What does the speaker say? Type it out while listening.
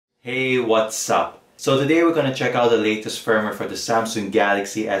Hey, what's up? So today we're going to check out the latest firmware for the Samsung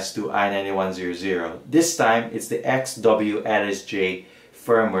Galaxy S2 i9100. This time it's the XWLSJ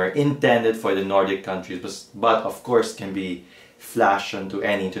firmware intended for the Nordic countries, but of course can be flashed onto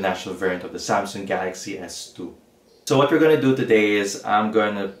any international variant of the Samsung Galaxy S2. So what we're going to do today is I'm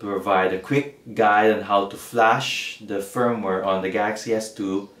going to provide a quick guide on how to flash the firmware on the Galaxy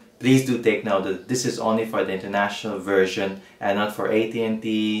S2. Please do take note that this is only for the international version and not for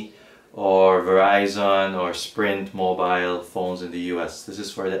AT&T or Verizon or Sprint mobile phones in the US. This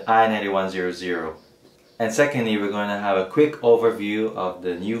is for the i9100. And secondly, we're going to have a quick overview of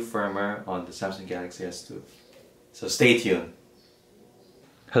the new firmware on the Samsung Galaxy S2. So stay tuned.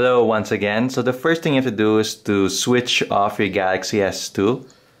 Hello once again. So the first thing you have to do is to switch off your Galaxy S2.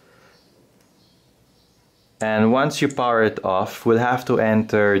 And once you power it off, we'll have to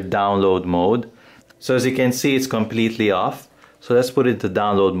enter download mode. So as you can see, it's completely off. So let's put it into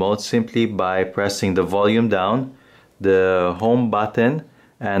download mode simply by pressing the volume down, the home button,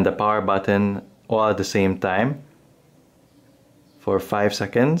 and the power button all at the same time for 5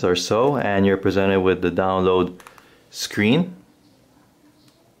 seconds or so, and you're presented with the download screen.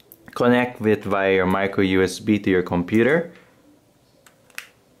 Connect it via your micro USB to your computer.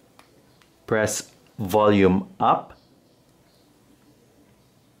 Press volume up.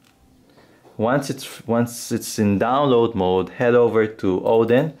 Once it's in download mode, head over to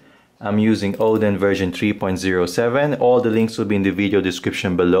Odin. I'm using Odin version 3.07. All the links will be in the video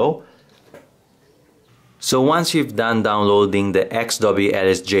description below. So once you've done downloading the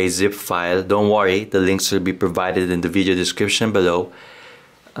XWLSJZIP file, don't worry, the links will be provided in the video description below.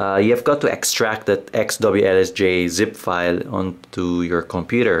 You've got to extract that XWLSJZIP file onto your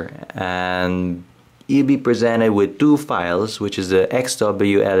computer, and you'll be presented with two files, which is the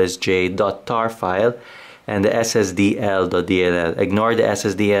XWLSJ.tar file and the SSDL.dll. Ignore the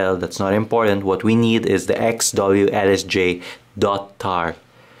SSDL, that's not important. What we need is the XWLSJ.tar.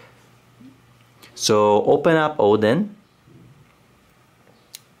 So open up Odin.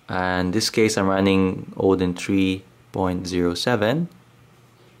 And in this case, I'm running Odin 3.07.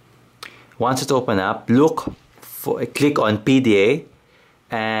 Once it's open up, click on PDA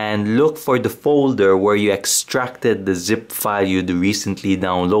and look for the folder where you extracted the zip file you recently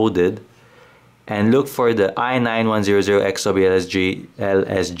downloaded, and look for the i9100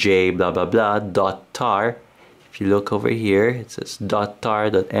 XWLSJ blah blah blah .tar. If you look over here, it says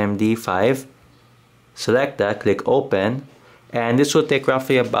 .tar.md5. Select that, click open, and this will take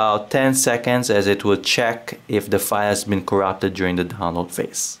roughly about 10 seconds as it will check if the file has been corrupted during the download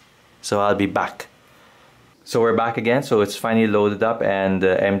phase. So I'll be back. So we're back again, so it's finally loaded up and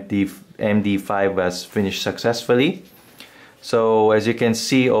the MD5 has finished successfully. So as you can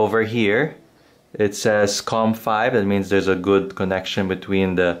see over here, it says COM5. That means there's a good connection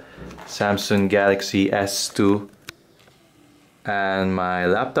between the Samsung Galaxy S2 and my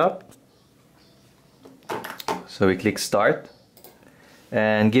laptop. So we click start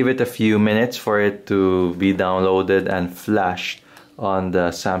and give it a few minutes for it to be downloaded and flashed on the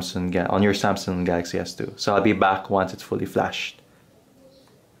your Samsung Galaxy S2. So I'll be back once it's fully flashed.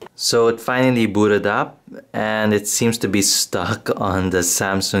 So it finally booted up and it seems to be stuck on the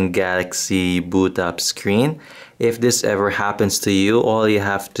Samsung Galaxy BOOTUP screen. If this ever happens to you, all you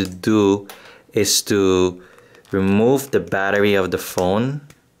have to do is to remove the battery of the phone.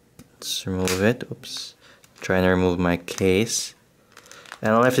 Let's remove it. Oops. I'm trying to remove my case.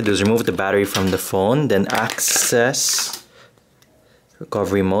 And all I have to do is remove the battery from the phone, then access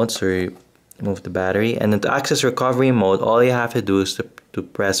recovery mode, so remove the battery, and then to access recovery mode, all you have to do is to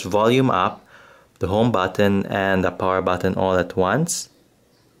press volume up, the home button and the power button all at once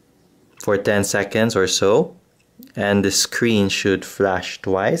for 10 seconds or so, and the screen should flash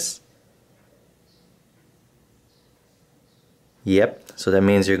twice. Yep, so that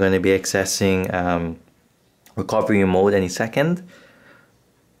means you're going to be accessing recovery mode any second.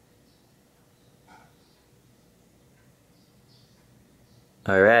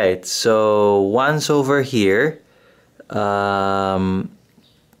 Alright, so once over here,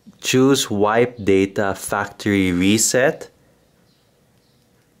 choose Wipe Data Factory Reset,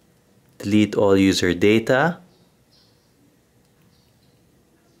 delete all user data,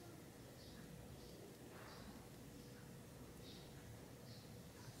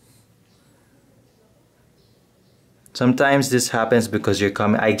 sometimes this happens because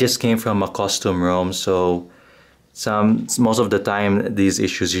I just came from a custom ROM, so most of the time these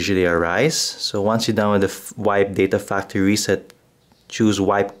issues usually arise. So once you're done with the Wipe Data Factory Reset, choose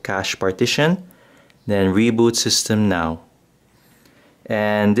Wipe Cache Partition, then reboot system now.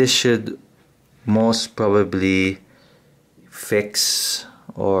 And this should most probably fix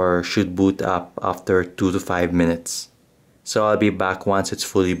or should boot up after 2 to 5 minutes. So I'll be back once it's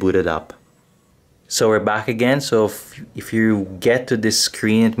fully booted up. So we're back again. So if you get to this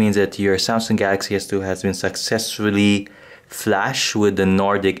screen, it means that your Samsung Galaxy S2 has been successfully flashed with the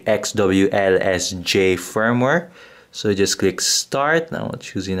Nordic XWLSJ firmware. So just click Start. Now I'll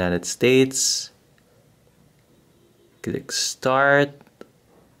choose United States. Click Start.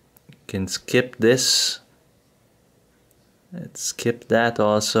 You can skip this. Let's skip that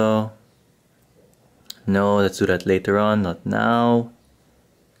also. No, let's do that later on, not now.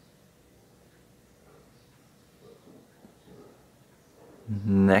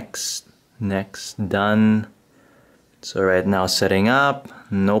 Next, done. So right now setting up.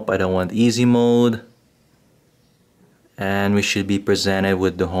 Nope, I don't want easy mode. And we should be presented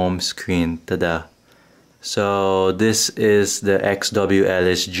with the home screen. Tada! So this is the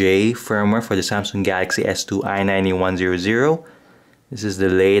XWLSJ firmware for the Samsung Galaxy S2 i9100. This is the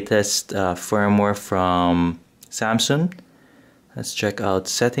latest firmware from Samsung. Let's check out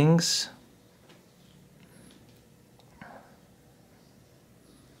settings.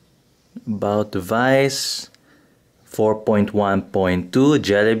 About device 4.1.2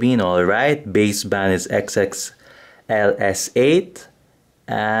 Jelly Bean, alright. Baseband is XWLS8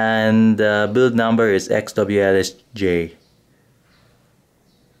 and build number is XWLSJ.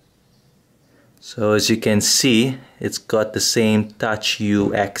 So as you can see, it's got the same Touch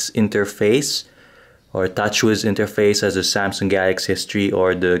UX interface or TouchWiz interface as the Samsung Galaxy S3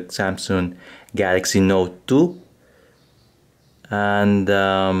 or the Samsung Galaxy Note 2. And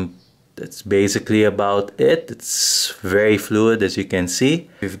that's basically about it. It's very fluid, as you can see.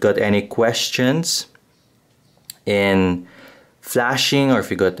 If you've got any questions in flashing, or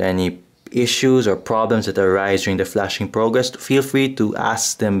if you got any issues or problems that arise during the flashing progress, feel free to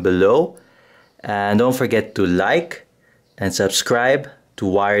ask them below. And don't forget to like and subscribe to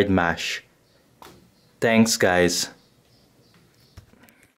Wired Mash. Thanks, guys.